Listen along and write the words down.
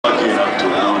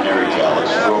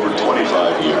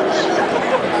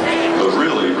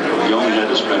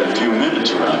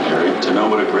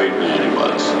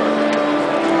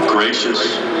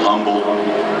humble,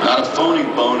 not a phony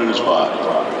bone in his body.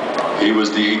 He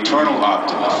was the eternal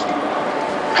optimist,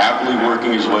 happily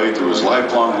working his way through his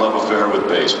lifelong love affair with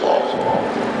baseball.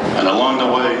 And along the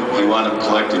way, he wound up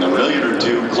collecting 1 million or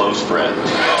 2 close friends.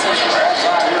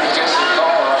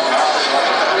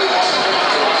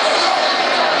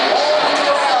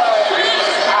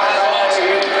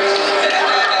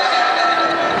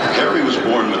 Harry was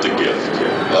born with a gift,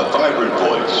 a vibrant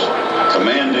voice,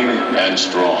 commanding and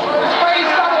strong.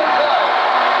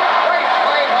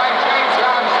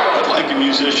 But like a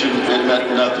musician, it meant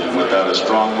nothing without a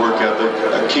strong work ethic,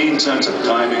 a keen sense of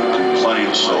timing, and plenty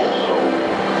of soul.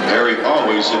 Harry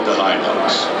always hit the high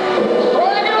notes.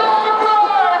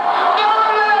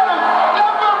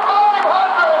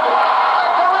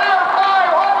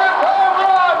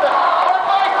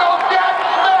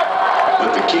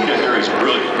 But the key to Harry's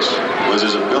brilliance was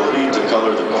his ability to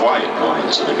color the quiet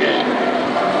moments of the game,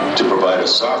 to provide a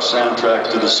soft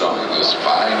soundtrack to the song. This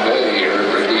fine day here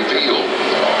at Wrigley Field.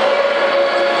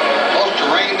 Supposed to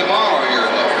rain tomorrow here,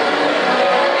 though.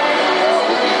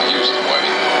 We'll be in the Houston way.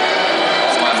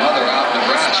 My mother out in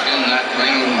Nebraska, and that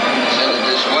rain headed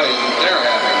this way. They're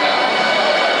having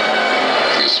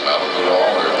now. You smell it at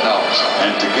all, or no?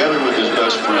 And together with his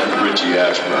best friend, Richie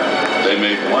Ashburn, they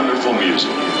made wonderful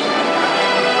music.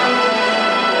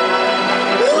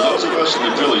 For those of us in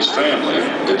the Phillies family,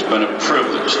 it's been a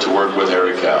privilege to work with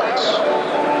Harry Kalas.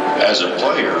 As a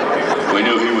player, we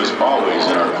knew he was always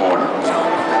in our corner.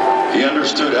 He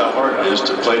understood how hard it is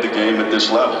to play the game at this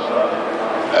level.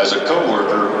 As a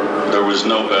co-worker, there was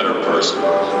no better person.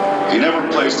 He never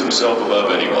placed himself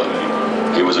above anyone.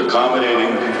 He was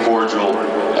accommodating, cordial,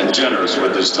 and generous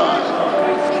with his time.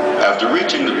 After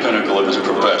reaching the pinnacle of his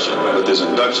profession with his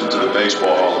induction to the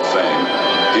Baseball Hall of Fame,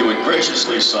 he would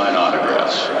graciously sign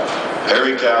autographs.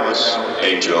 Harry Kalas,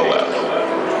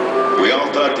 HOF. We all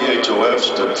thought the HOF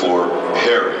stood for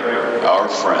Harry, our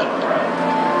friend.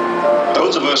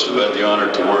 Those of us who had the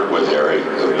honor to work with Harry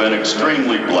have been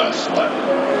extremely blessed.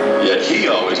 Yet he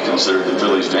always considered the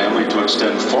Phillies family to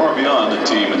extend far beyond the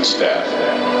team and staff.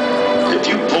 If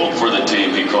you pulled for the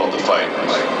team he called the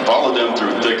Fighters, followed them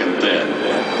through thick and thin,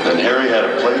 then Harry had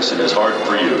a place in his heart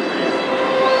for you.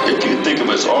 If you think of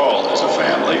us all as a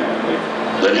family,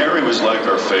 then Harry was like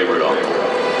our favorite uncle.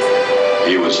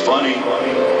 He was funny,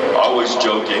 always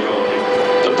joking,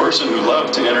 the person who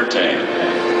loved to entertain.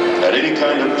 At any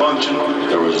kind of function,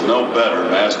 there was no better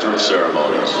master of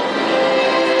ceremonies.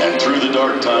 And through the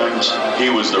dark times, he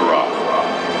was the rock,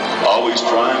 always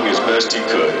trying as best he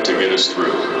could to get us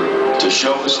through, to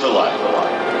show us the light.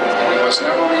 We must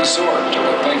never resort to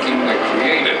the thinking that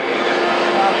created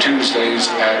Tuesday's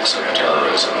acts of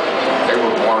terrorism. They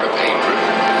were born of hatred.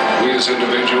 We as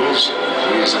individuals,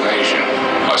 we as a nation,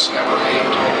 must never hate.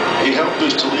 He helped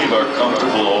us to leave our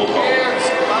comfortable old home.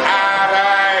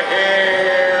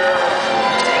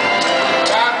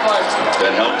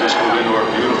 Then helped us move into our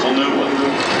beautiful new one.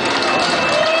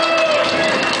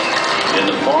 In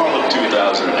the fall of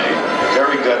 2008,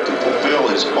 Harry got to fulfill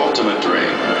his ultimate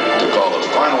dream, to call the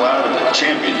final out of the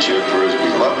championship for his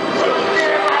beloved Phillies.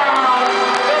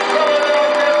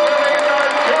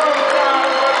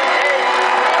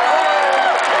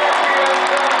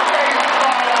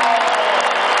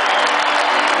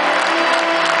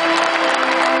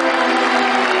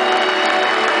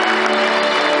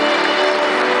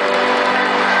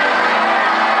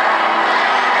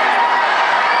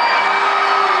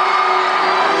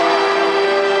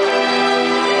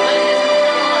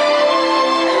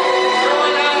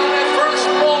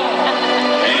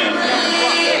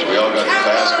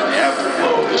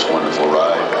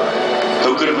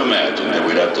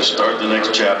 To start the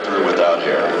next chapter without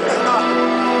Harry.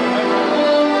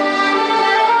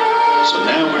 So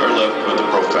now we are left with a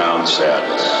profound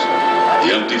sadness,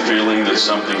 the empty feeling that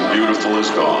something beautiful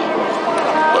is gone.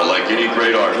 But like any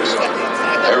great artist,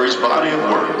 Harry's body of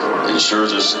work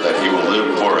ensures us that he will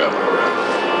live forever.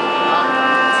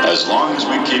 As long as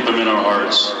we keep him in our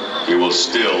hearts, he will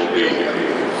still be here.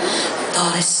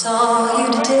 Thought I saw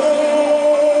you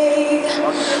today.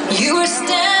 You were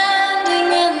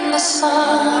standing in the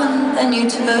sun, then you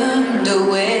turned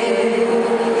away.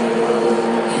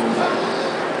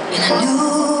 And I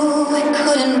knew it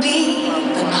couldn't be,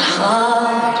 but my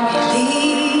heart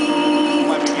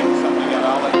believed.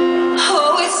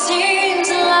 Oh, it seems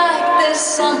like there's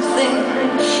something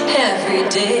every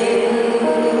day.